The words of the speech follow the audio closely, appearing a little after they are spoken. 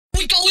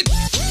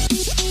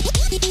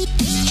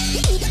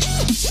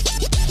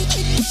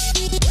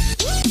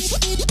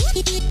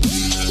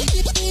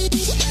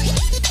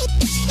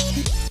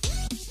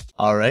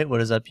Alright, what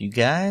is up you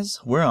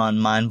guys? We're on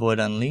Minevoid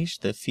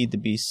Unleashed, the Feed the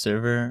Beast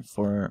server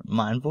for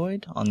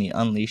Minevoid on the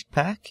Unleashed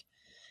pack.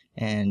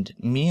 And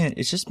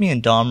it's just me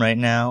and Dom right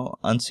now.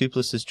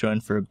 Unsupeless has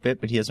joined for a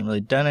bit, but he hasn't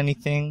really done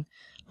anything.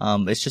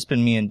 It's just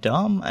been me and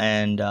Dom,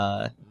 and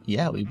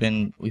yeah, we've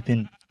been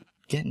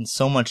getting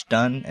so much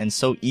done, and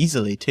so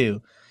easily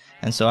too.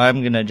 And so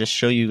I'm gonna just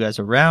show you guys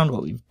around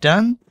what we've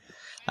done.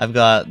 I've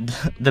got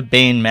the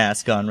Bane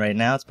mask on right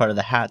now. It's part of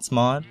the hats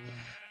mod.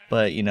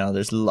 But, you know,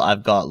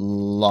 I've got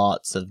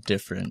lots of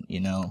different,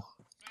 you know,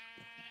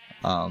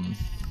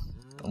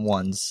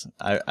 ones.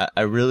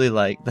 I really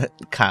like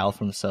that Kyle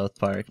from South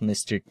Park,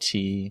 Mr.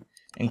 T.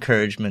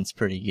 Encouragement's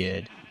pretty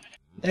good.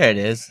 There it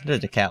is. There's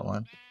the cat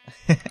one.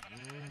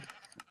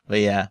 But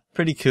yeah,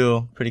 pretty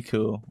cool, pretty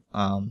cool.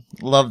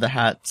 Love the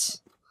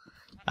hats.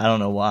 I don't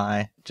know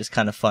why. Just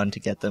kind of fun to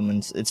get them,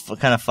 and it's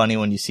kind of funny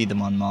when you see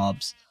them on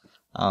mobs.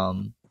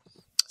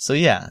 So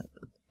yeah,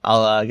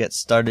 I'll get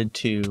started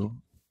to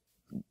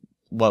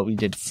what we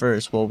did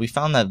first. Well, we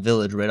found that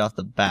village right off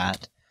the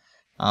bat.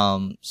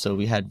 So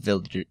we had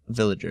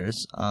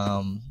villagers,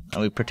 and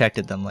we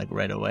protected them like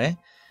right away.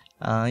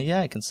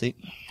 Yeah, I can sleep.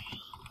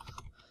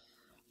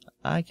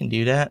 I can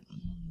do that.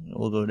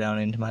 We'll go down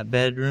into my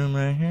bedroom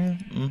right here.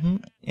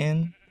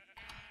 In.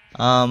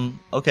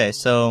 Okay,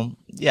 so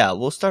yeah,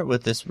 we'll start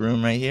with this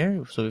room right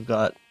here. So we've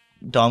got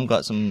Dom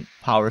got some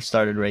power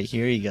started right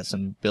here. He got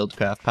some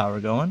buildcraft power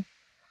going.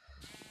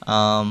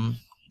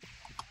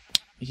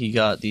 He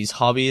got these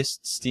hobbyist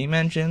steam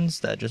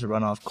engines that just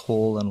run off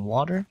coal and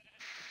water,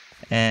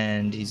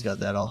 and he's got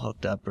that all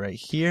hooked up right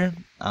here.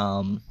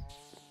 You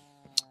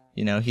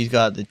know, he's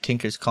got the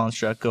Tinker's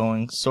Construct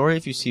going. Sorry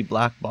if you see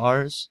black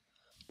bars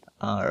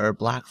or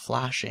black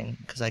flashing,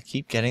 because I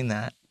keep getting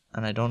that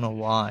and I don't know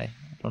why.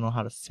 I don't know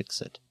how to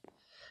fix it.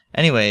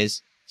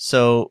 Anyways,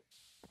 so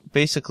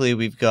basically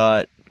we've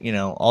got, you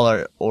know, all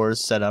our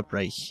ores set up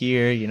right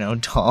here. You know,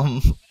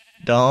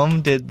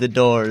 Dom did the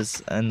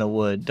doors and the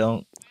wood.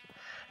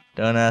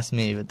 Don't ask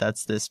me, but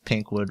that's this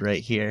pink wood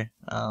right here.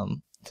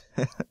 Dom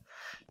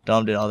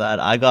did all that.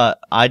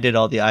 I did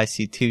all the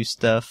IC2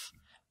 stuff.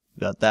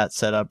 Got that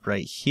set up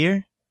right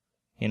here.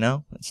 You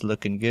know, it's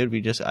looking good.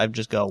 I've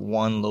just got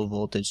one low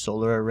voltage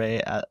solar array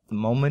at the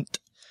moment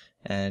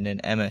and an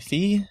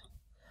MFE.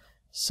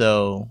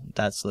 So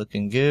that's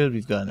looking good.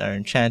 We've got our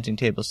enchanting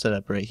table set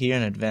up right here,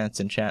 an advanced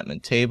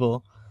enchantment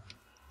table.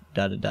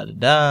 You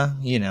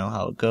know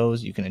how it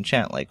goes. You can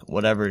enchant like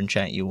whatever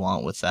enchant you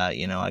want with that.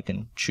 You know, I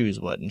can choose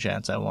what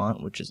enchants I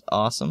want, which is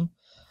awesome.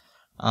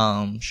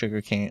 Small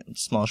sugarcane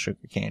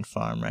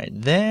farm right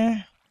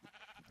there.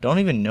 Don't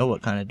even know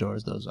what kind of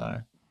doors those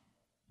are.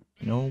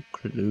 No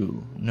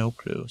clue.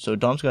 So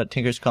Dom's got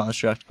Tinker's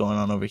Construct going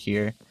on over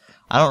here.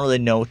 I don't really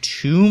know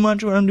too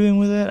much what I'm doing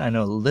with it. I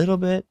know a little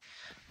bit.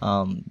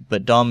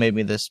 But Dom made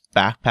me this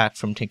backpack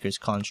from Tinker's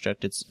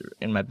Construct. It's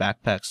in my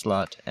backpack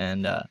slot,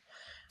 and I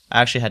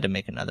actually had to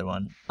make another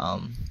one.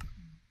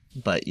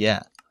 But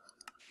yeah.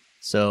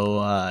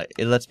 So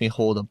it lets me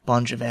hold a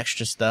bunch of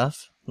extra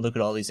stuff. Look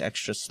at all these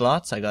extra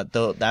slots. I got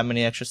that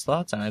many extra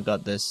slots, and I've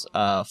got this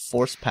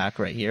force pack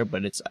right here,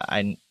 but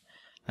I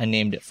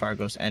named it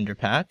Fargo's Ender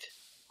Pack.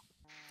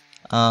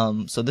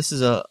 So this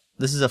is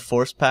a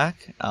force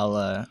pack.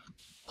 I'll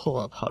pull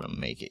up how to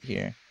make it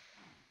here.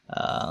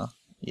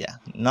 Yeah,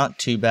 not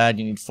too bad.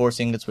 You need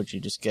force ingots, which you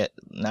just get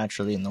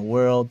naturally in the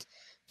world,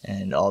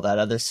 and all that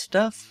other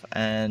stuff,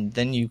 and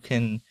then you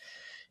can,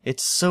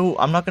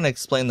 I'm not going to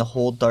explain the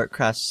whole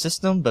Darkcraft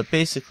system, but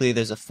basically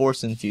there's a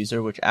force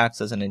infuser which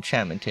acts as an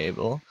enchantment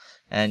table,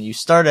 and you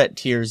start at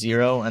tier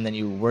 0, and then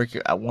you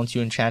once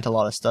you enchant a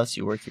lot of stuff, so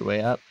you work your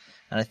way up,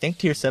 and I think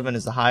tier 7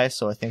 is the highest,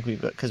 so I think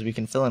because we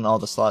can fill in all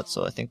the slots,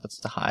 so I think that's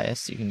the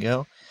highest you can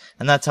go.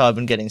 And that's how I've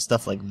been getting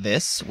stuff like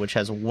this, which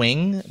has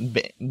Wing,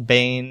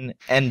 Bane,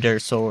 Ender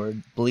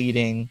Sword,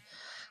 Bleeding.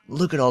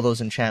 Look at all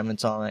those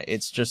enchantments on it.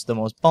 It's just the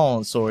most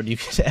ballin' sword you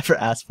could ever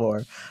ask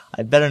for.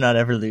 I better not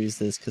ever lose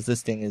this, because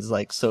this thing is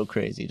like so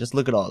crazy. Just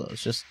look at all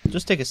those. Just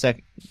take a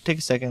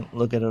second,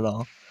 look at it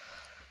all.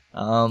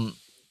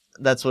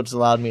 That's what's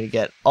allowed me to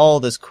get all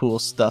this cool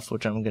stuff,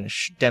 which I'm going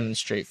to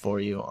demonstrate for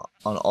you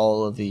on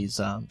all of these,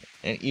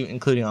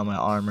 including on my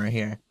armor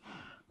here.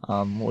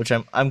 Which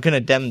I'm going to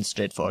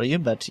demonstrate for you,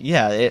 but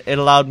yeah, it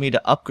allowed me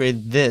to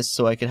upgrade this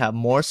so I could have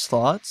more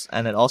slots,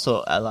 and it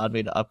also allowed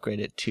me to upgrade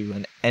it to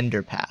an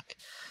Ender Pack.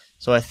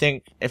 So I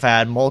think if I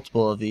had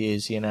multiple of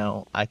these, you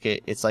know,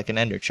 it's like an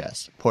Ender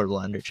Chest, portable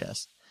Ender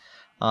Chest.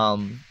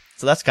 So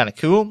that's kind of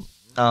cool.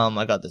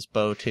 I got this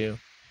bow too,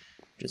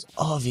 which is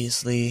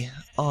obviously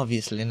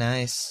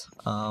nice.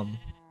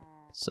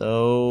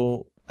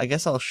 So I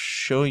guess I'll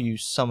show you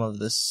some of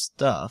this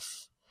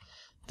stuff.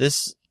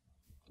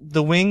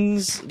 The wing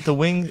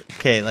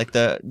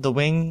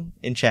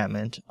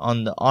enchantment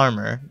on the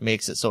armor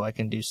makes it so I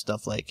can do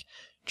stuff like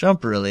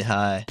jump really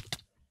high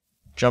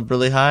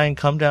and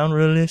come down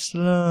really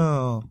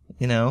slow.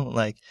 You know,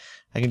 like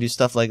I can do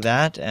stuff like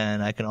that,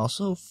 and I can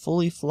also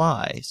fully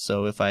fly.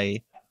 So if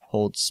I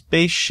hold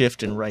space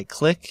shift and right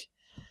click,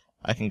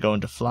 I can go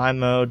into fly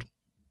mode,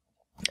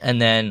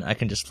 And then I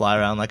can just fly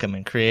around like I'm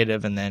in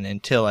creative, and then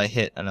until I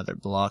hit another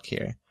block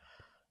here,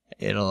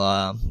 then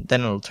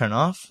it'll turn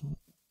off,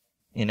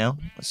 you know?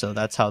 So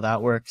that's how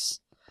that works.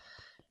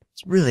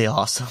 It's really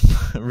awesome.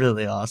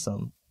 Really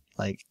awesome.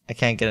 Like, I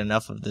can't get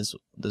enough of this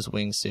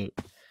wingsuit.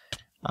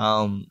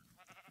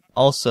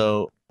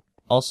 Also,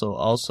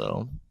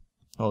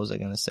 what was I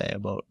gonna say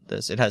about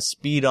this? It has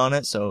speed on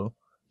it, so,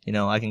 you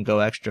know, I can go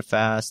extra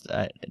fast.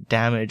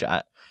 Damage,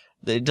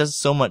 it does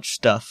so much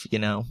stuff, you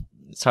know.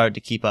 It's hard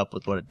to keep up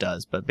with what it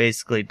does, but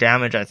basically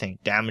damage, I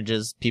think,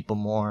 damages people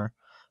more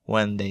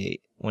when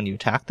you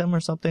attack them or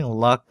something.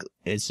 Luck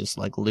is just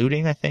like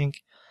looting, I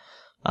think.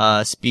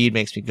 Speed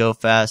makes me go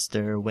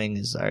faster. Wing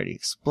has already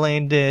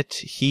explained it.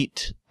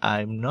 Heat,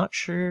 I'm not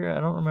sure. I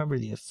don't remember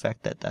the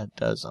effect that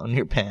does on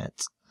your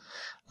pants.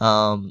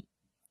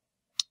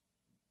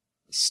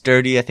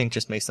 Sturdy, I think,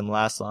 just makes them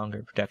last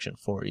longer. Protection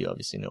 4, you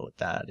obviously know what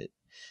that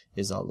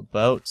is all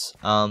about.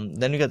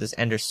 Then we got this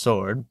Ender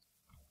Sword.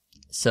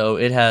 So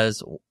it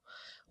has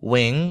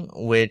Wing,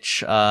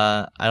 which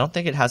I don't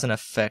think it has an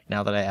effect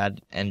now that I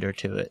add Ender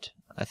to it.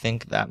 I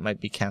think that might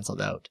be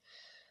cancelled out.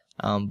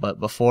 But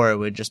before it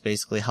would just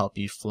basically help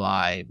you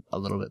fly a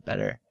little bit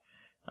better.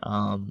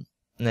 And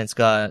then it's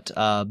got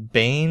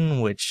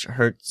Bane, which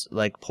hurts,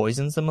 like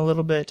poisons them a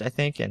little bit, I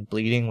think, and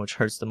Bleeding, which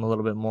hurts them a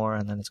little bit more.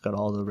 And then it's got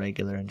all the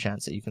regular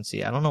enchants that you can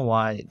see. I don't know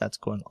why that's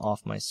going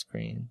off my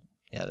screen.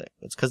 Yeah,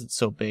 it's because it's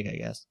so big, I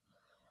guess.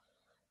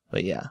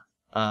 But yeah.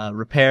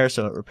 Repair,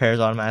 so it repairs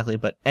automatically,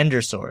 but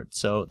Ender Sword,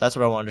 so that's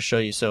what I wanted to show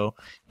you. So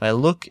if I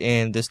look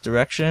in this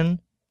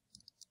direction,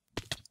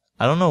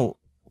 I don't know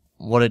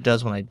what it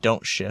does when I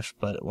don't shift,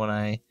 but when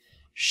I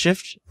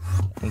shift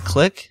and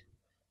click,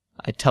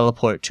 I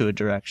teleport to a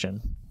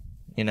direction,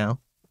 you know?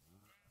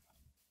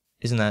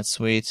 Isn't that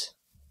sweet?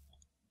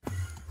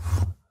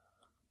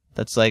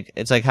 That's like,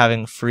 it's like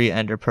having free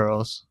Ender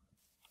Pearls.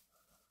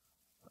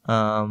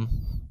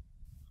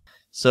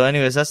 So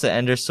anyways, that's the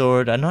Ender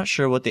Sword. I'm not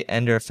sure what the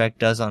Ender effect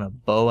does on a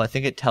bow. I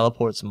think it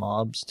teleports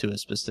mobs to a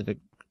specific,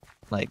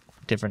 like,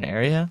 different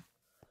area.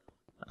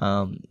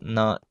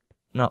 Not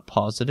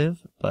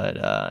positive, but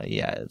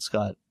yeah, it's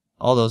got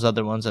all those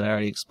other ones that I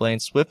already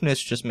explained.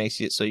 Swiftness just makes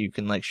it so you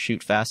can, like,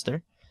 shoot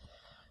faster.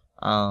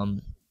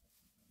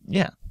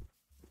 Yeah.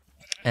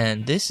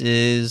 And this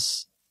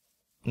is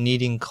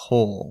needing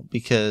coal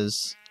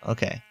because,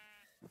 okay,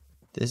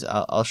 this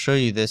I'll show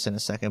you this in a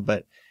second,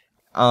 but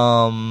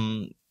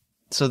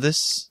so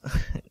this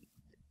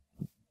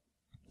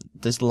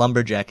this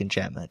lumberjack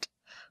enchantment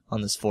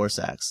on this force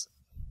axe,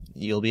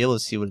 you'll be able to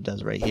see what it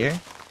does right here.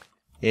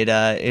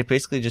 It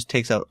basically just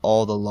takes out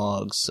all the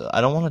logs. So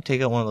I don't want to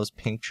take out one of those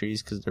pink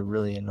trees because they're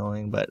really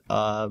annoying, but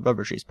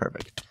rubber tree's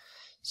perfect.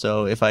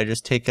 So if I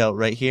just take out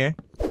right here,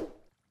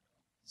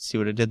 see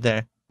what it did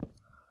there?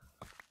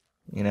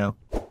 You know,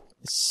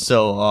 it's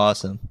so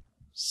awesome,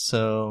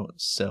 so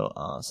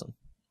awesome.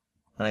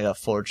 And I got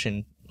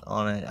fortune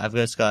on it. I've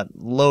just got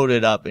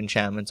loaded up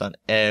enchantments on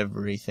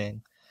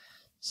everything,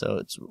 so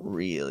it's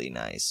really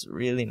nice,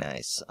 really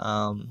nice.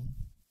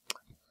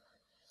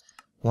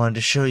 Wanted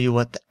to show you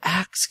what the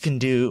axe can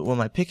do, what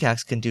my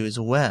pickaxe can do as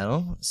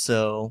well.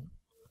 So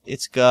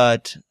it's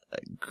got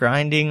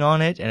grinding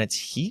on it, and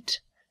it's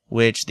heat,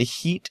 which the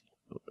heat,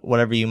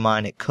 whatever you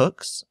mine, it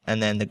cooks,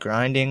 and then the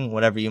grinding,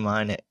 whatever you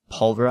mine, it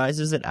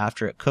pulverizes it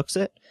after it cooks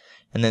it.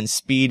 And then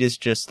speed is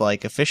just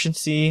like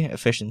efficiency,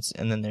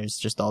 and then there's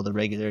just all the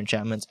regular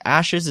enchantments.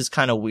 Ashes is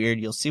kind of weird.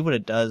 You'll see what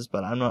it does,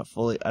 but I don't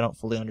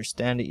fully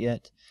understand it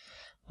yet.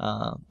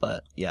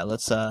 But yeah,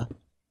 let's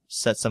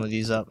set some of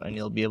these up, and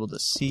you'll be able to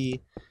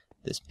see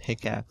this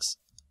pickaxe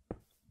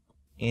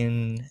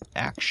in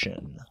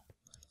action,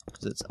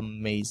 because it's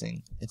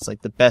amazing. It's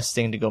like the best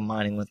thing to go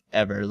mining with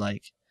ever.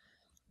 Like,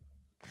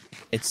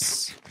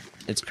 it's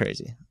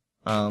crazy.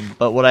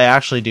 But what I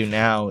actually do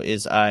now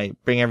is I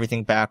bring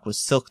everything back with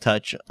Silk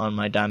Touch on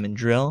my diamond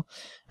drill,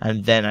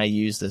 and then I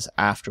use this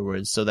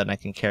afterwards so that I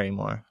can carry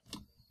more.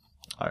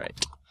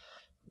 Alright.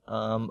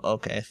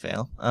 Okay,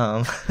 fail.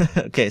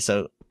 Okay,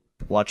 so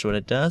watch what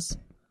it does.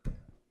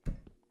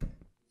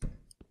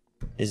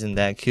 Isn't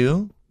that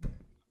cool?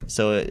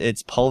 So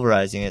it's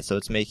pulverizing it, so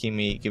it's giving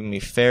me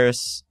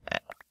ferrous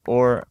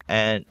ore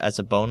and as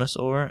a bonus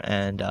ore,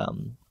 and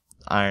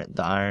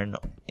the iron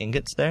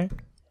ingots there.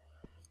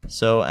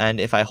 So,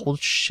 and if I hold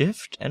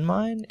shift and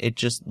mine, it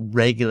just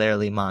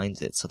regularly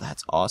mines it. So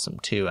that's awesome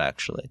too,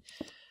 actually.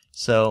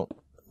 So,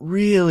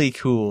 really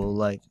cool.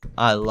 Like,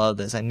 I love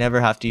this. I never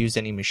have to use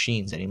any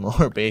machines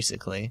anymore,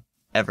 basically.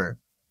 Ever.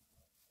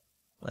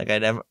 Like,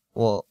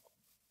 well,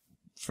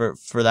 for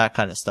that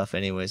kind of stuff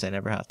anyways, I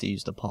never have to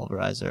use the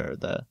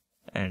pulverizer or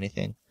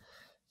anything.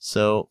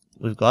 So,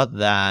 we've got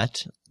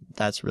that.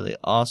 That's really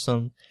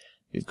awesome.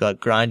 We've got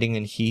grinding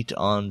and heat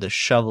on the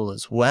shovel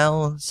as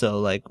well. So,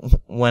 like,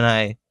 when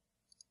I,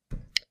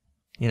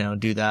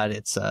 do that,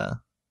 it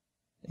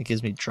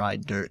gives me dry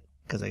dirt,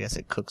 because I guess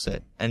it cooks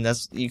it. And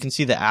you can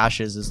see the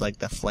ashes is like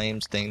the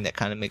flames thing that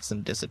kind of makes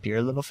them disappear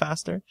a little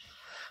faster.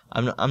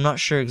 I'm not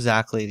sure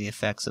exactly the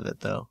effects of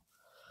it though.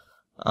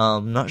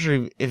 Not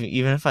sure if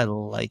even if I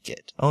like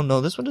it. Oh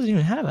no, this one doesn't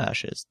even have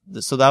ashes.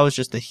 So that was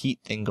just a heat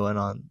thing going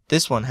on.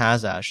 This one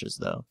has ashes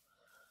though.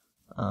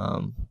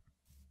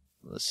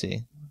 Let's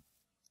see.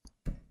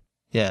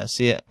 Yeah,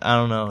 see, I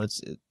don't know.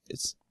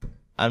 It's.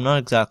 I'm not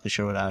exactly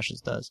sure what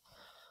ashes does.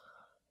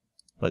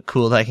 But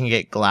cool that I can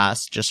get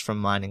glass just from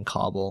mining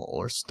cobble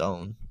or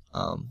stone.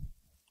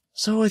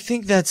 So I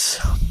think that's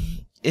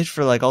it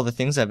for like all the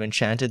things I've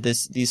enchanted.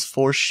 These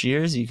force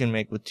shears you can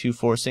make with 2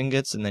 force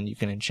ingots, and then you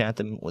can enchant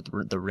them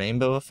with the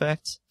rainbow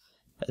effect.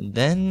 And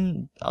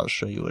then I'll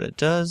show you what it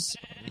does.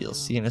 You'll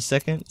see in a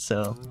second.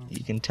 So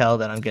you can tell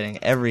that I'm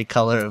getting every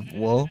color of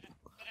wool.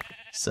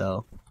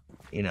 So,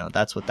 you know,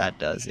 that's what that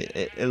does.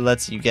 It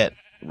lets you get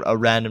a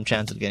random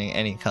chance of getting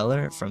any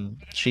color from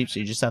sheep, so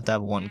you just have to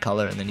have one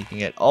color, and then you can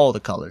get all the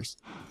colors,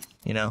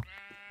 you know.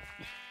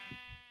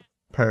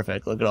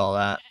 Perfect. Look at all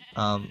that.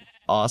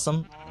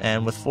 Awesome.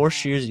 And with 4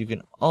 shears you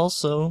can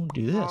also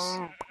do this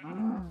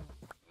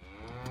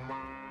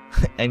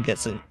and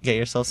get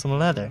yourself some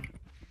leather,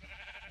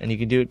 and you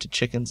can do it to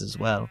chickens as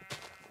well,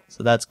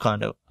 so that's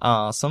kind of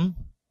awesome.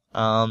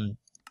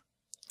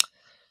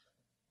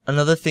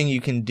 Another thing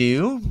you can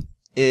do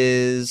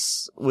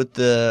is with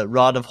the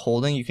rod of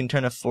holding, you can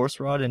turn a force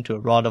rod into a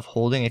rod of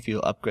holding if you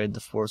upgrade the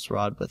force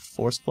rod with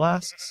force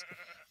flasks.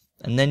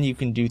 And then you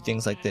can do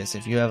things like this.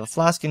 If you have a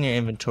flask in your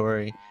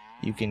inventory,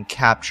 you can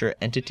capture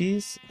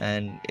entities,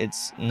 and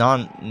it's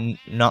not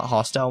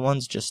hostile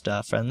ones, just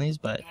friendlies.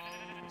 But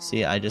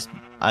see,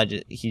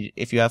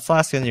 if you have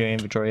flask in your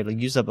inventory, it'll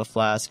use up a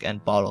flask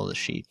and bottle the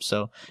sheep.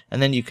 So, and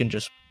then you can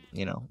just,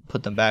 you know,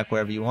 put them back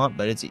wherever you want.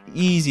 But it's an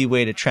easy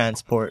way to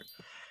transport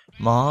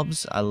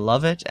mobs. I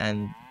love it,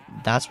 and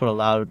that's what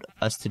allowed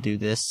us to do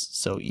this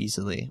so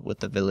easily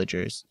with the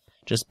villagers.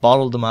 Just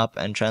bottled them up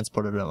and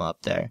transported them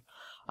up there.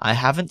 I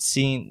have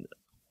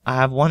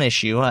one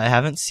issue. I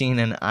haven't seen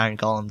an iron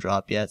golem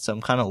drop yet, so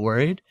I'm kind of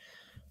worried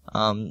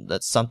that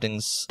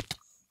something's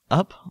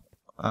up.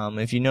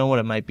 If you know what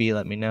it might be,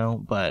 let me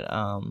know. But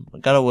I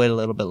gotta wait a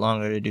little bit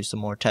longer to do some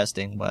more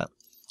testing. But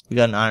we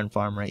got an iron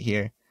farm right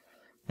here,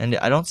 and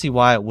I don't see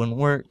why it wouldn't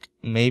work.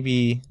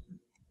 Maybe,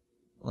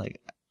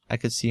 like, I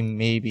could see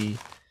maybe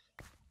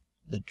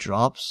the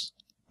drops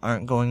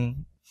aren't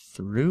going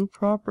through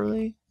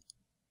properly.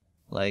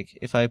 Like,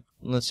 if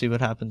let's see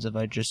what happens if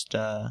I just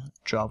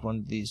drop one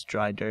of these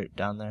dry dirt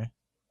down there.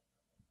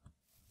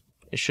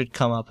 It should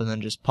come up and then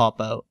just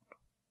pop out.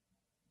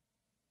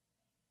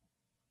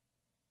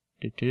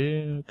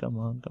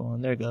 Come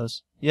on, there it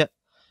goes. Yep.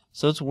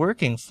 So it's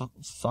working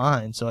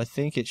fine, so I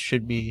think it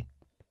should be.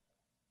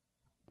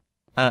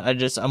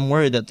 I'm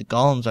worried that the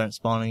golems aren't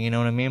spawning, you know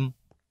what I mean?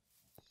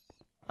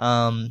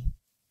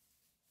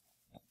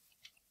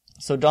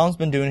 So Dom's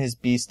been doing his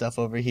bee stuff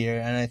over here,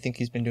 and I think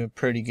he's been doing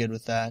pretty good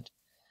with that.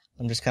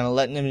 I'm just kind of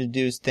letting him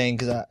do his thing,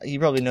 because he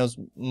probably knows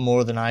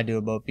more than I do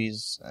about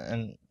bees,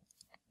 and,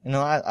 you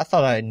know, I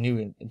thought I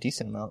knew a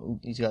decent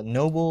amount. He's got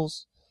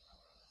nobles,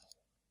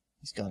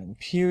 he's got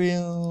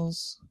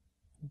imperials,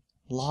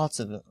 lots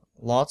of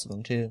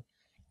them too.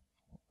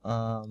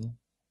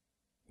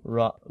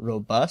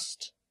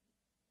 Robust,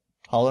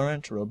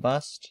 tolerant,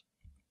 robust.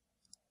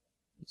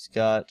 He's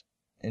got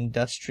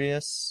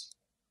industrious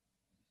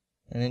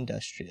and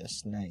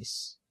industrious.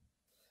 Nice.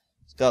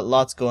 It's got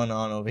lots going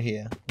on over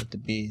here with the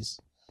bees.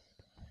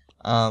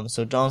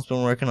 So Dom's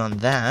been working on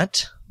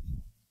that.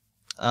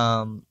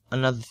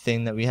 Another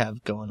thing that we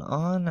have going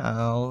on,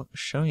 I'll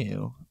show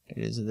you. It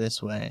is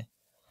this way.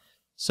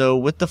 So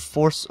with the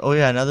force, oh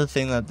yeah, another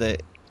thing that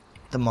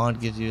the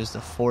mod gives you is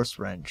the force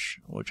wrench,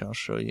 which I'll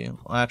show you.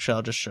 Well, actually,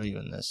 I'll just show you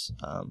in this.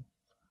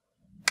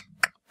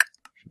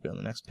 Should be on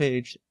the next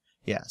page.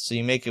 Yeah, so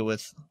you make it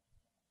with,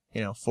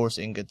 you know, force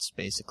ingots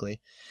basically,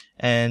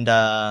 and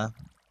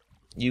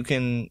you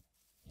can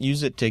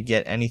use it to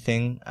get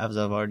anything, as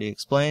I've already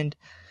explained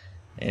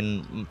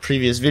in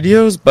previous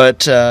videos.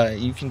 But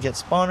you can get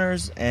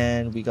spawners,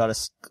 and we got a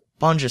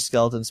bunch of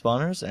skeleton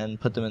spawners and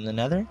put them in the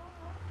nether,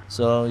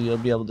 so you'll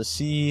be able to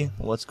see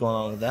what's going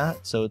on with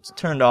that. So it's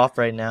turned off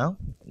right now.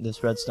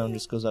 This redstone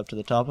just goes up to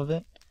the top of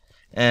it,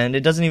 and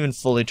it doesn't even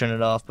fully turn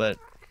it off, but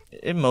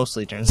it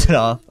mostly turns it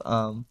off.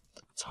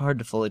 It's hard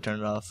to fully turn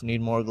it off. You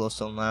need more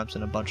glowstone lamps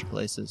in a bunch of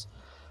places.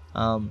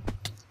 But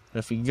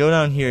if we go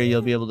down here,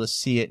 you'll be able to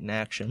see it in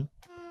action.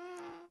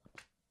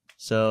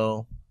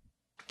 So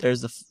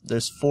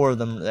there's 4 of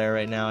them there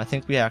right now. I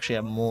think we actually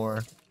have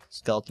more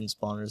skeleton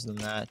spawners than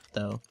that,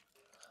 though.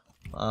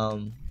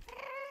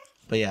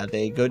 But yeah,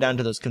 they go down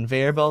to those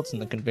conveyor belts,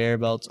 and the conveyor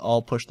belts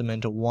all push them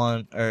into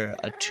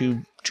a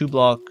two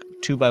block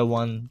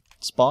 2x1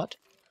 spot.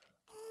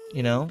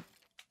 You know.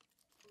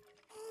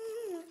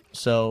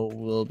 So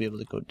we'll be able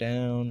to go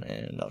down,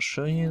 and I'll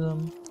show you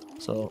them.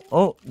 So,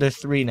 oh, they're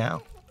 3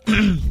 now.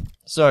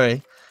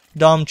 Sorry,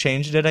 Dom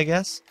changed it, I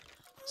guess.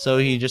 So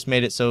he just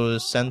made it so it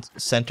was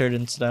centered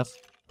and stuff,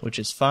 which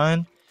is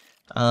fine.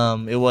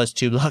 It was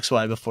 2 blocks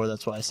wide before,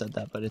 that's why I said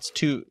that. But it's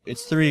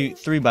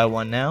 3 by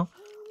 1 now,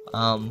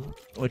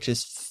 which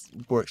is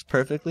works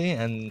perfectly,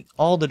 and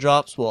all the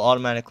drops will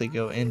automatically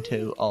go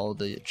into all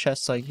the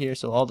chests like here.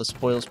 So all the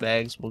spoils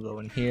bags will go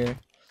in here.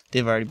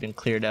 They've already been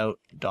cleared out.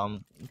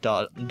 Dom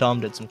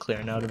did some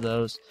clearing out of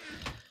those.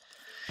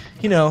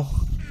 You know,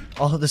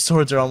 all of the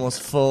swords are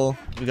almost full.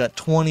 We got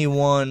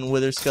 21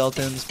 wither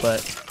skeletons, but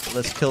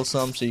let's kill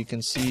some so you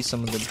can see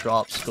some of the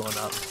drops going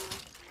up.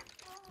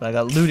 But I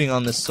got looting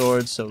on this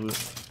sword, so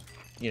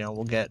you know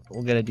we'll get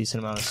a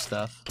decent amount of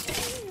stuff.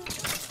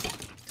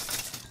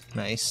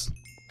 Nice.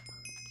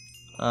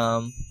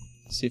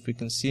 See if we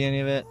can see any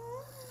of it.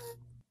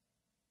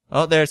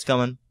 Oh, there it's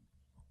coming.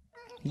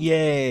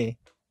 Yay!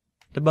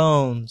 The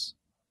bones.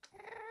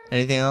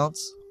 Anything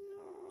else?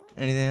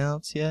 Anything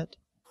else yet?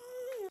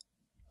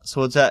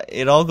 So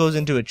it all goes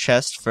into a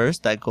chest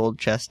first, that gold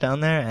chest down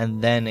there,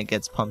 and then it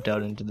gets pumped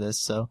out into this.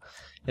 So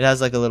it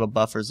has like a little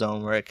buffer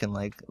zone where it can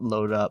like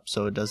load up,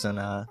 so it doesn't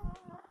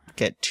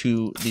get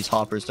these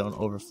hoppers don't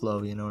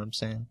overflow. You know what I'm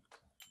saying?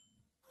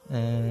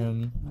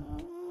 Then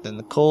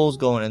the coal's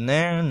going in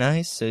there,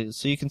 nice.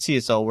 So you can see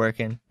it's all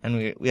working,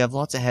 and we have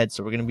lots of heads,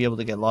 so we're gonna be able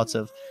to get lots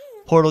of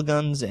portal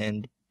guns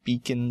and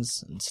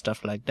beacons and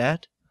stuff like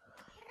that.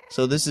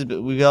 So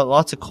we got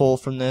lots of coal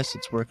from this.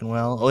 It's working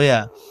well. Oh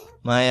yeah,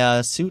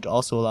 my suit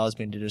also allows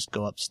me to just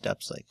go up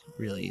steps like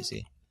real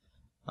easy.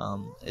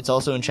 It's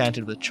also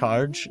enchanted with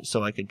charge,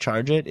 so I could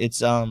charge it.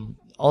 It's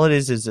all it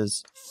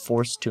is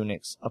force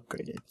tunics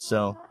upgraded.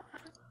 So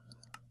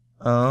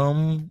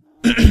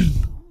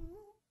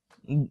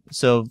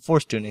so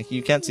force tunic,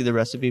 you can't see the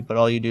recipe, but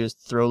all you do is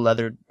throw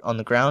leather on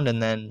the ground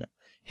and then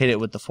hit it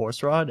with the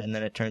force rod, and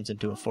then it turns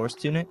into a force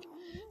tunic,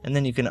 and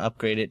then you can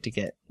upgrade it to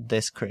get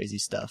this crazy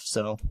stuff.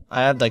 So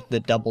I have like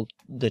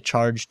the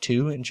charge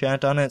 2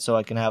 enchant on it, so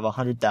I can have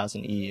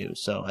 100,000 EU.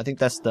 So I think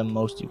that's the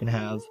most you can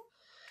have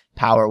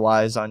power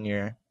wise on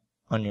your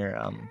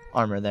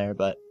armor there,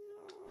 but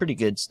pretty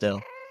good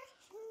still.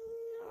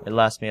 It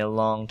lasts me a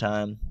long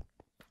time.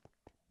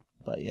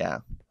 But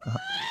yeah.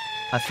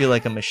 I feel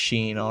like a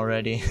machine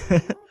already.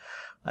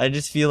 I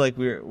just feel like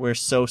we're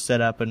so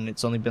set up, and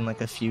it's only been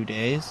like a few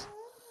days.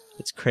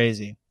 It's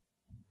crazy.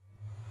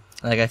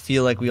 Like I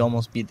feel like we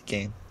almost beat the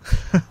game.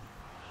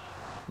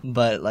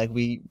 But like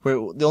we're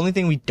the only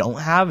thing we don't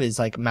have is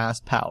like mass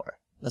power.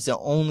 That's the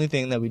only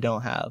thing that we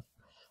don't have.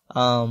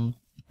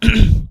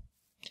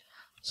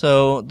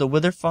 So the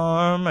wither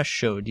farm I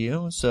showed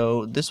you.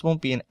 So this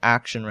won't be in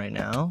action right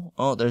now.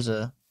 Oh, there's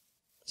a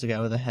guy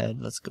with a head.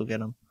 Let's go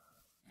get him.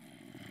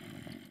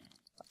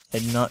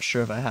 I'm not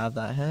sure if I have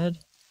that head.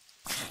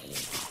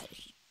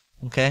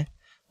 Okay.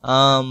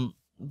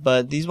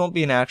 But these won't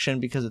be in action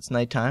because it's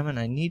nighttime, and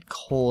I need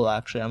coal.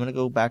 Actually, I'm gonna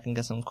go back and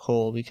get some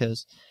coal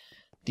because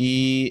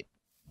the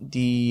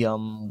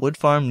wood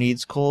farm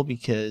needs coal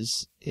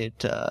because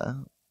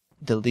the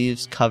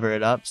leaves cover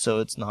it up, so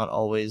it's not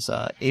always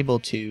able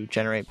to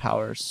generate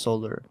power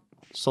solar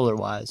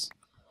wise.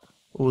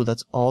 Ooh,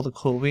 that's all the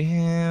coal we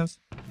have.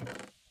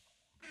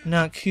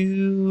 Not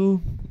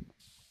cool.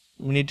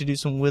 We need to do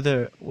some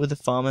wither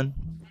farming.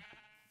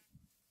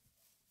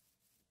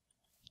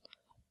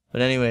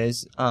 But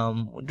anyways,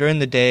 during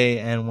the day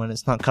and when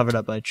it's not covered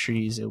up by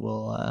trees, it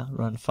will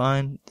run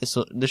fine. This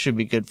should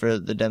be good for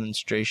the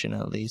demonstration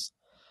at least.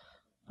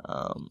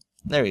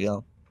 There we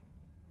go.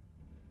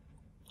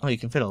 Oh, you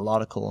can fit a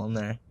lot of coal in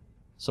there.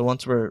 So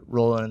once we're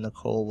rolling in the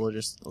coal, we'll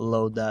just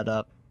load that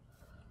up.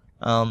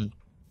 But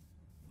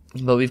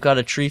we've got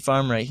a tree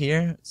farm right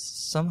here.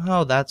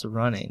 Somehow that's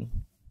running.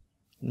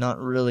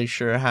 Not really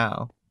sure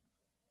how.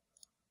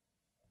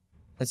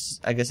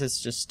 I guess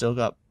it's just still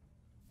got...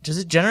 Does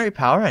it generate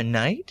power at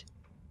night?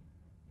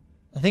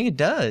 I think it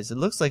does. It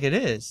looks like it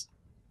is.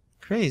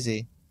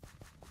 Crazy.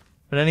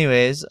 But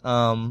anyways,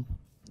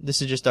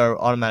 this is just our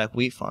automatic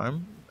wheat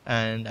farm.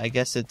 And I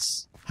guess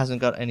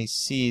hasn't got any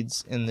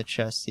seeds in the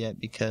chest yet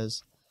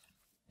because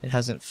it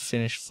hasn't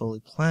finished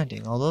fully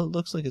planting. Although it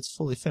looks like it's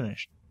fully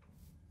finished.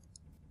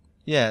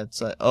 Yeah, it's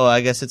like, oh,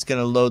 I guess it's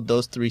going to load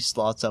those 3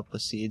 slots up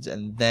with seeds,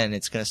 and then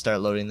it's going to start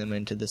loading them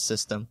into the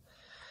system.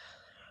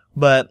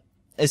 But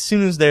as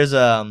soon as there's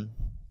do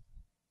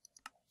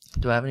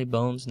I have any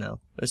bones?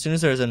 No. But as soon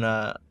as there's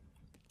a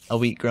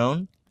wheat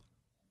grown,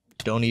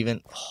 don't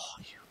even... Oh,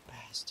 you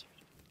bastard.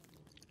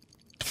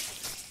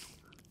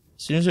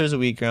 As soon as there's a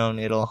wheat grown,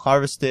 it'll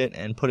harvest it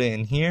and put it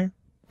in here.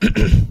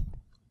 As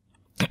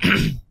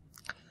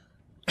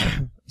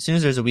soon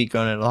as there's a wheat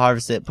grown, it'll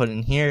harvest it, put it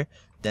in here.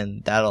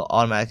 Then that'll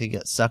automatically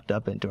get sucked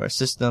up into our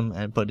system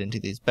and put into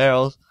these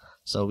barrels.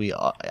 So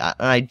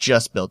I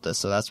just built this,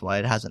 so that's why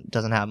it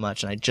doesn't have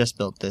much. And I just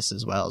built this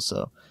as well,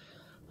 so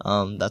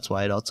that's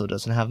why it also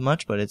doesn't have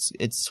much. But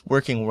it's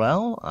working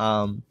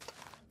well.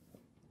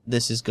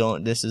 This is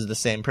the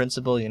same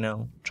principle, you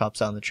know.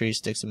 Chops down the tree,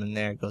 sticks them in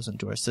there, goes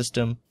into our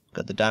system.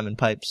 Got the diamond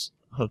pipes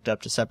hooked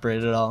up to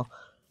separate it all.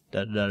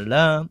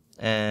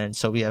 And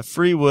so we have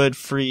free wood,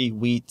 free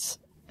wheat,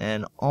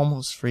 and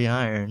almost free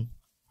iron.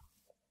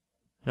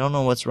 I don't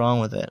know what's wrong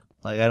with it.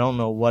 Like, I don't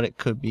know what it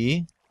could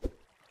be.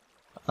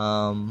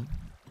 Nice.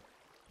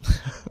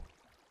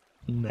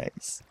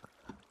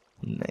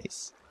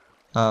 Nice.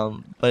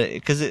 But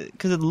because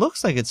it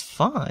looks like it's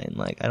fine.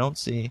 Like I don't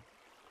see.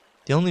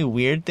 The only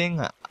weird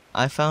thing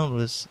I found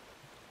was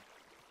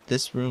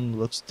this room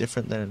looks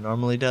different than it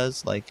normally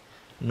does. Like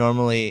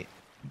normally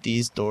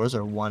these doors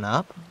are one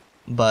up,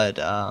 but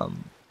I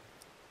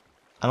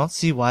don't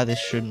see why this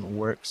shouldn't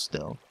work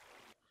still.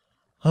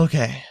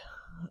 Okay.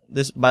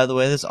 This, by the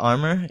way, this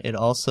armor, it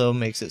also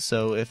makes it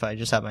so if I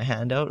just have my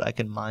hand out, I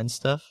can mine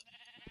stuff.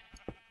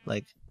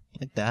 Like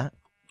that.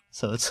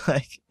 So it's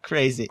like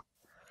crazy.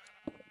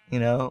 You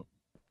know?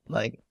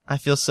 Like, I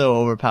feel so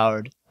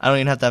overpowered. I don't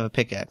even have to have a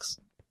pickaxe.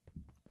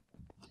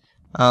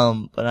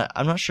 But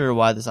I'm not sure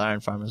why this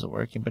iron farm isn't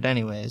working, but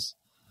anyways.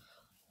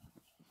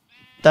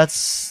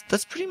 That's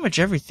pretty much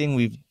everything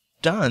we've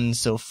done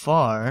so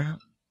far.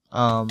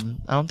 I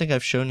don't think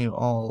I've shown you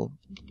all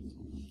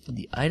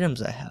the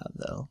items I have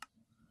though.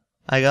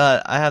 I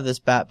have this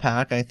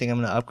backpack. I think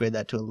I'm gonna upgrade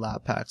that to a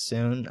lap pack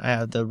soon. I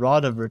have the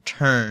rod of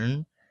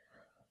return.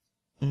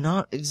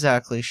 Not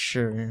exactly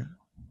sure.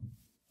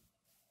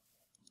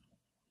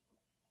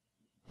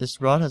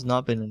 This rod has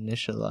not been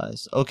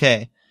initialized.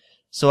 Okay.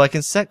 So I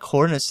can set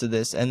coordinates to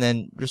this and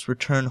then just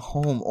return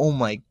home. Oh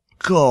my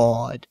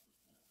god.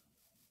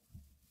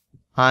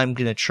 I'm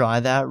gonna try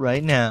that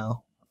right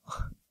now.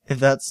 If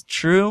that's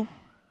true,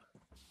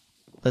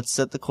 let's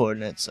set the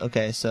coordinates.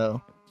 Okay,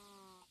 so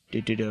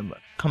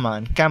come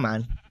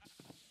on.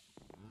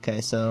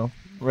 Okay, so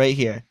right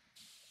here.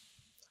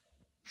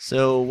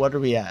 So what are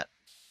we at?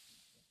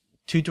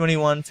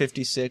 221,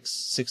 56,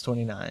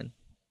 629.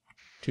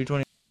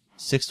 220,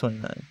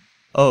 629.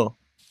 Oh,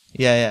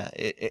 yeah.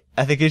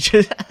 I think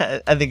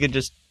it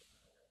just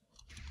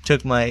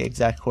took my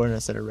exact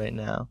coordinates that are right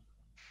now.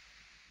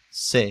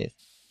 Save.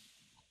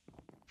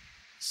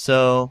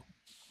 So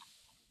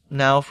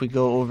now if we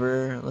go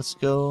over, let's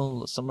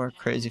go somewhere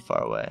crazy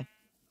far away.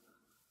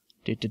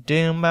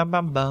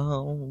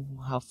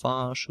 How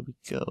far should we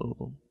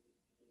go?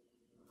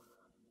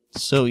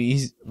 So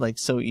easy,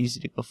 so easy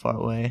to go far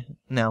away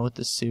now with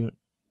the suit.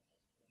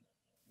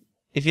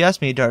 If you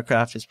ask me,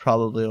 Darkcraft is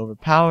probably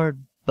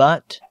overpowered,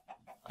 but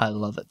I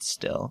love it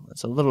still.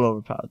 It's a little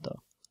overpowered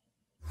though.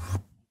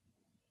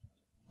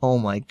 Oh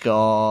my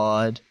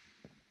god.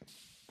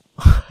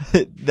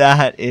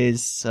 That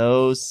is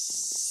so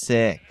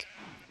sick.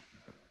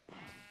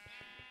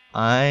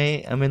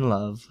 I am in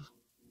love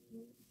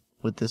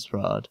with this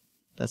rod.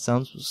 That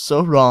sounds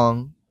so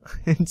wrong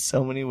in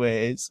so many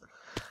ways.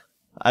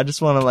 I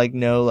just want to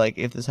know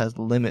if this has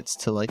limits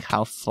to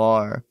how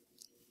far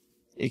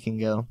it can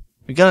go.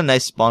 We got a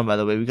nice spawn, by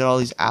the way. We got all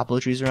these apple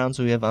trees around,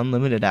 so we have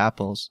unlimited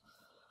apples.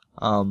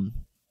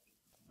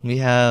 We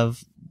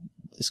have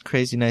this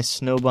crazy nice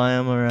snow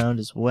biome around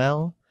as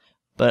well.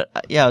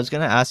 But yeah, I was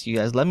gonna ask you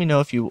guys. Let me know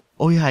if you.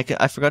 Oh yeah,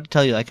 I forgot to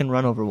tell you. I can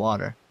run over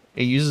water.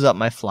 It uses up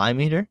my fly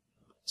meter,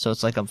 so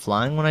it's like I'm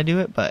flying when I do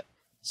it. But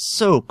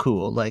so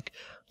cool. I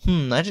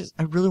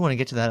really want to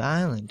get to that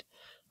island.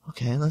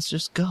 Okay, let's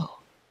just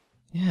go.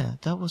 Yeah,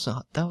 that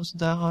wasn't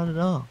that hard at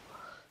all.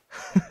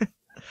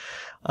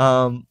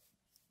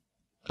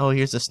 Oh,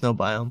 here's the snow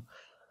biome.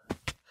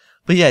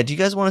 But yeah, do you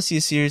guys want to see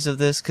a series of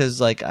this?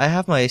 Because I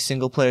have my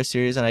single player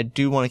series, and I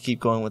do want to keep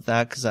going with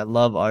that because I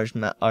love Ars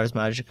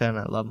Magica and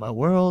I love my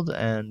world,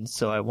 and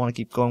so I want to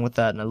keep going with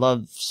that. And I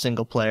love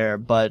single player.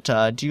 But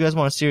do you guys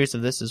want a series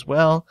of this as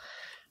well?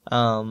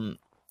 The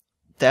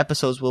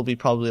episodes will be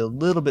probably a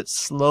little bit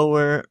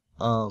slower.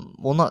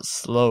 Well, not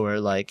slower.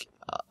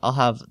 I'll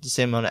have the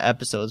same amount of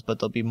episodes, but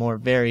they'll be more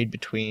varied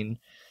between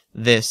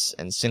this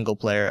and single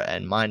player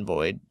and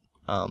Minevoid,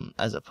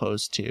 as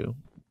opposed to,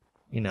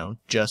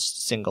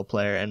 just single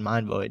player and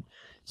Minevoid.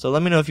 So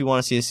let me know if you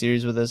want to see a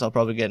series with this. I'll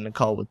probably get in a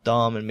call with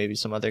Dom and maybe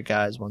some other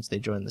guys once they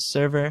join the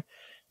server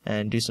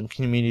and do some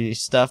community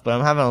stuff. But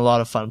I'm having a lot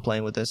of fun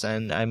playing with this,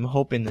 and I'm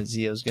hoping that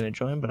Zio's going to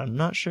join, but I'm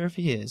not sure if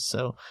he is.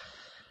 So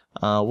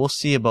we'll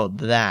see about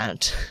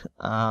that.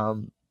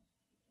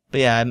 But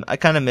yeah, I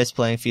kind of miss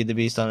playing Feed the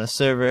Beast on a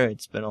server.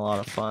 It's been a lot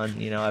of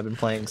fun. I've been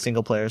playing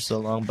single player so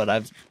long, but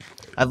I've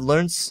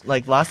learned,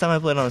 last time I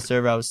played on a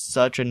server, I was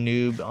such a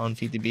noob on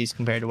Feed the Beast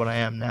compared to what I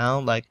am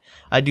now.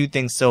 I do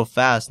things so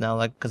fast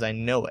now, because I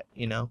know it,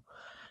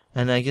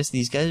 And I guess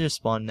these guys just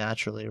spawn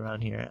naturally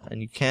around here,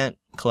 and you can't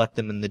collect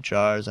them in the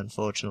jars,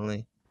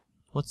 unfortunately.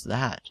 What's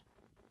that?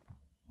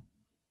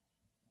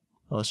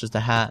 Oh, it's just a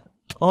hat.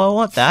 Oh, I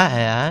want that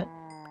hat.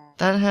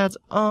 That hat's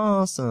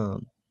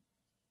awesome.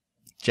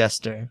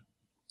 Jester.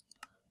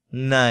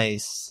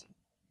 Nice.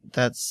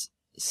 That's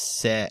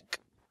sick.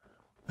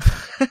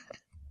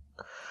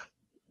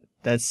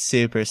 That's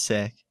super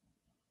sick.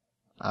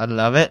 I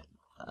love it.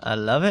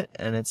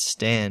 And it's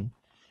staying.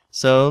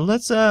 So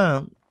let's,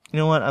 you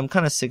know what? I'm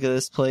kind of sick of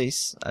this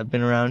place. I've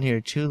been around here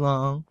too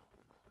long.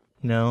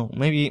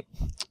 Maybe, you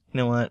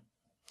know what?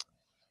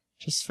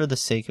 Just for the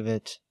sake of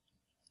it,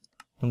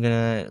 I'm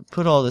gonna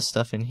put all this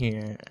stuff in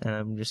here, and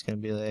I'm just gonna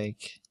be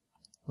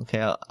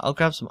okay, I'll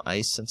grab some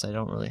ice since I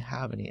don't really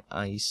have any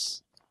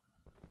ice.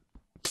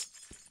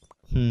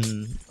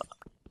 This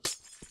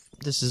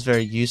is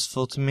very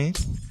useful to me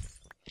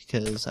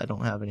because I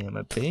don't have any on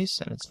my base,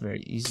 and it's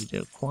very easy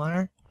to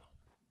acquire.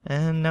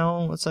 And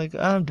now it's like,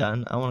 I'm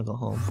done. I want to go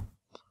home.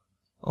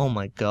 Oh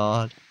my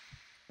god.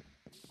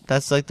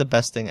 That's like the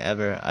best thing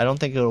ever. I don't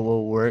think it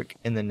will work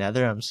in the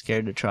nether. I'm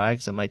scared to try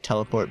because it might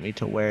teleport me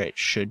to where it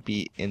should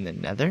be in the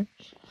nether.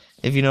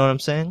 If you know what I'm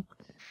saying.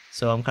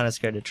 So I'm kind of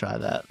scared to try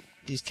that.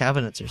 These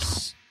cabinets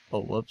are...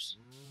 Oh, whoops.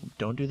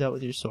 Don't do that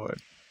with your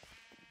sword.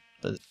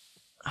 But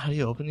how do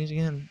you open these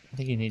again? I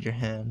think you need your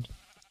hand.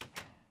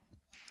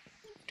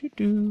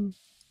 Doo-doo.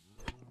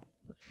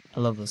 I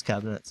love those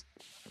cabinets.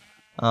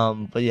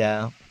 But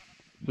yeah.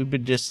 We've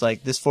been just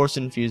like, this force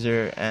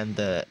infuser and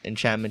the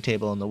enchantment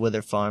table and the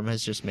wither farm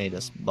has just made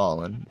us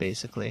ballin',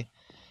 basically.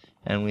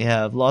 And we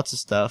have lots of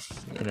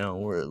stuff, you know,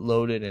 we're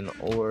loaded in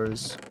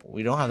ores.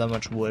 We don't have that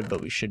much wood,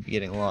 but we should be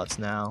getting lots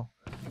now.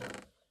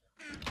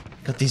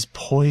 Got these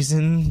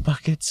poison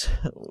buckets,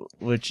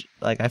 which,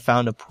 like, I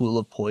found a pool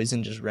of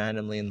poison just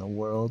randomly in the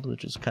world,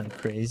 which is kind of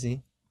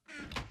crazy.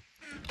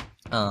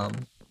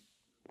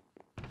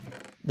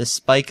 The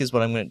spike is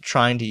what I'm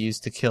trying to use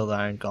to kill the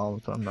iron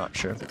golems, but I'm not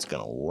sure if it's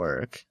gonna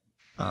work.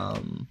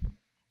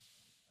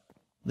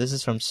 This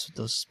is from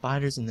those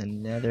spiders in the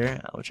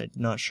nether, which I'm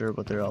not sure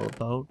what they're all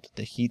about.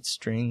 The heat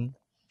string,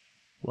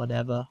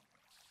 whatever.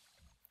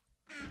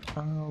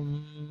 I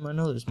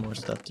know there's more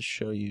stuff to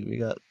show you. We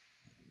got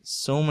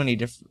so many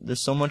different.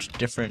 There's so much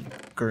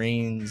different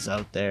greens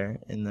out there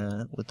in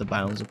the with the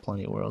Biomes of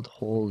Plenty world.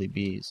 Holy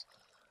bees,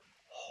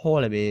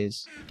 holy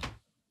bees.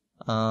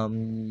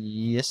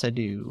 Yes I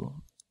do.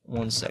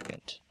 1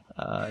 second.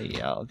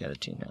 Yeah, I'll get it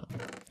to you now.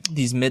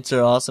 These mitts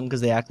are awesome because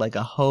they act like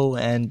a hoe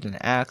and an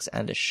axe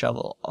and a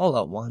shovel all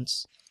at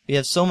once. We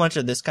have so much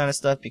of this kind of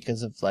stuff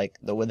because of like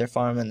the wither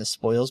farm and the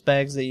spoils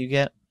bags that you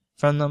get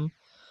from them.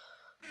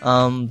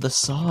 The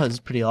saw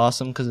is pretty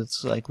awesome because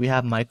it's like we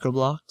have micro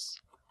blocks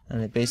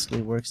and it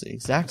basically works the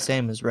exact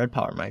same as red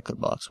power micro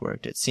blocks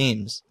worked, it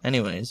seems.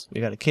 Anyways, we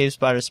got a cave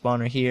spider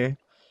spawner here.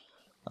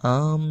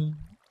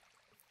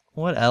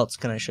 What else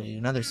can I show you?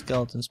 Another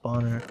skeleton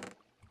spawner.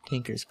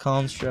 Tinker's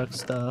construct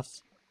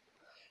stuff.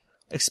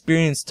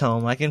 Experience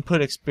tome. I can put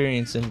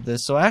experience into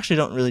this, so I actually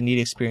don't really need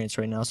experience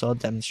right now, so I'll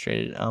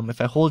demonstrate it. If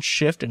I hold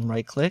shift and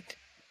right click,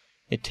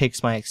 it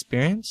takes my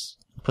experience,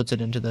 puts it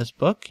into this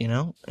book, you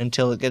know,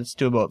 until it gets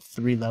to about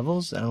 3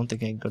 levels. I don't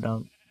think I can go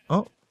down.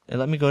 Oh, it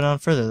let me go down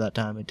further that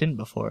time. It didn't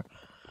before.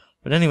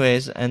 But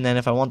anyways, and then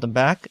if I want them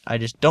back, I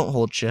just don't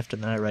hold shift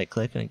and then I right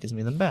click and it gives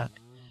me them back.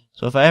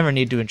 So if I ever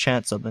need to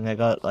enchant something, I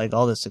got like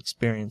all this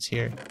experience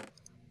here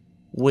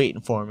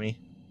waiting for me.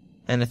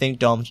 And I think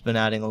Dom's been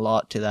adding a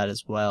lot to that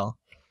as well.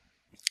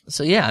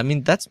 So yeah, I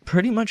mean, that's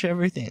pretty much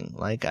everything.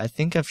 Like, I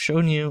think I've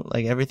shown you,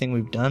 like, everything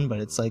we've done, but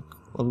it's like,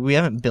 well, we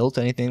haven't built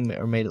anything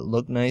or made it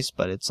look nice,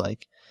 but it's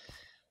like,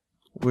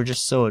 we're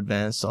just so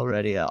advanced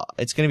already.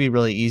 It's going to be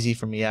really easy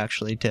for me,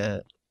 actually,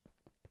 to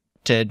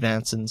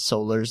advance in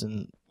solars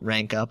and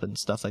rank up and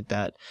stuff like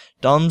that.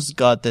 Dom's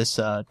got this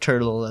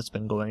turtle that's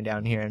been going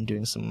down here and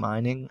doing some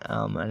mining,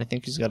 and I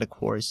think he's got a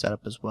quarry set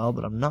up as well,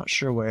 but I'm not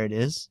sure where it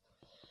is.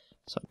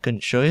 So I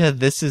couldn't show you.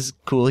 This is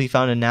cool. He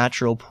found a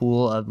natural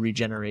pool of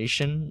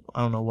regeneration.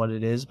 I don't know what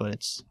it is, but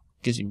it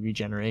gives you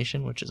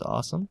regeneration, which is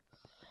awesome.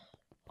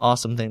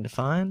 Awesome thing to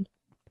find.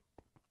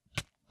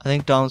 I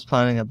think Dom's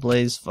planning a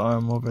blaze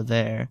farm over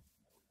there,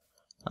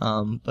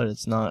 but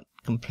it's not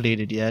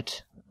completed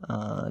yet.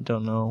 I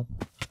don't know.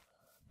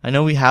 I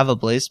know we have a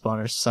blaze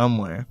spawner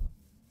somewhere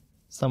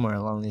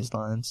along these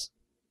lines.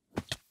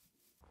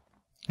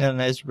 Got a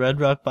nice red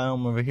rock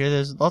biome over here.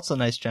 There's lots of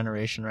nice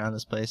generation around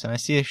this place, and I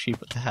see a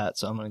sheep with a hat,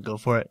 so I'm gonna go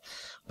for it.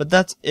 But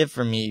that's it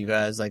for me, you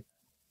guys. Like,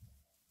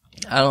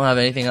 I don't have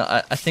anything.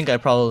 I think I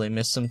probably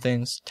missed some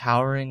things.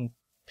 Towering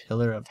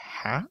pillar of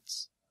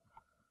hats.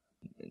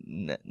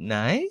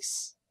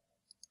 Nice.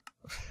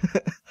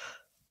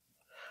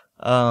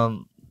 I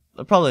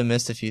probably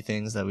missed a few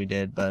things that we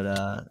did,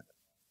 but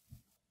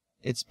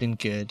it's been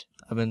good.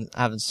 I've been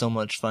having so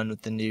much fun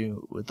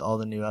with all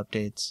the new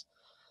updates,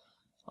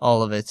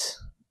 all of it.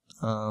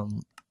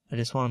 I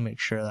just want to make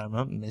sure that I'm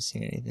not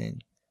missing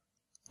anything.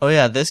 Oh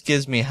yeah, this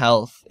gives me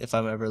health if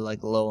I'm ever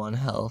like low on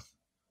health,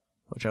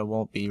 which I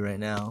won't be right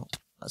now.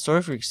 Sorry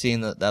if you're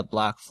seeing that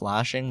black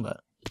flashing,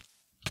 but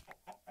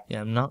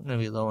yeah, I'm not gonna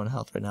be low on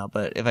health right now.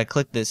 But if I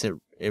click this,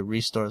 it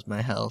restores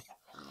my health.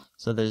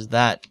 So there's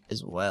that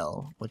as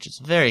well, which is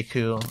very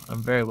cool.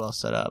 I'm very well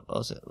set up.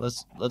 Also,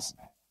 let's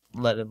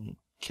let him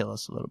kill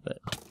us a little bit.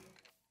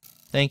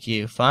 Thank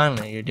you.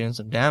 Finally, you're doing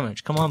some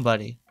damage. Come on,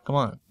 buddy. Come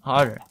on.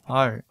 Harder.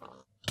 Harder.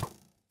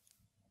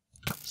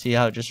 See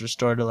how it just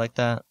restored it like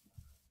that?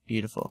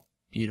 Beautiful.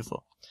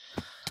 Beautiful.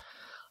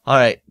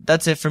 Alright,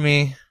 that's it for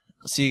me.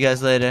 I'll see you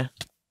guys later.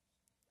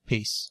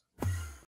 Peace.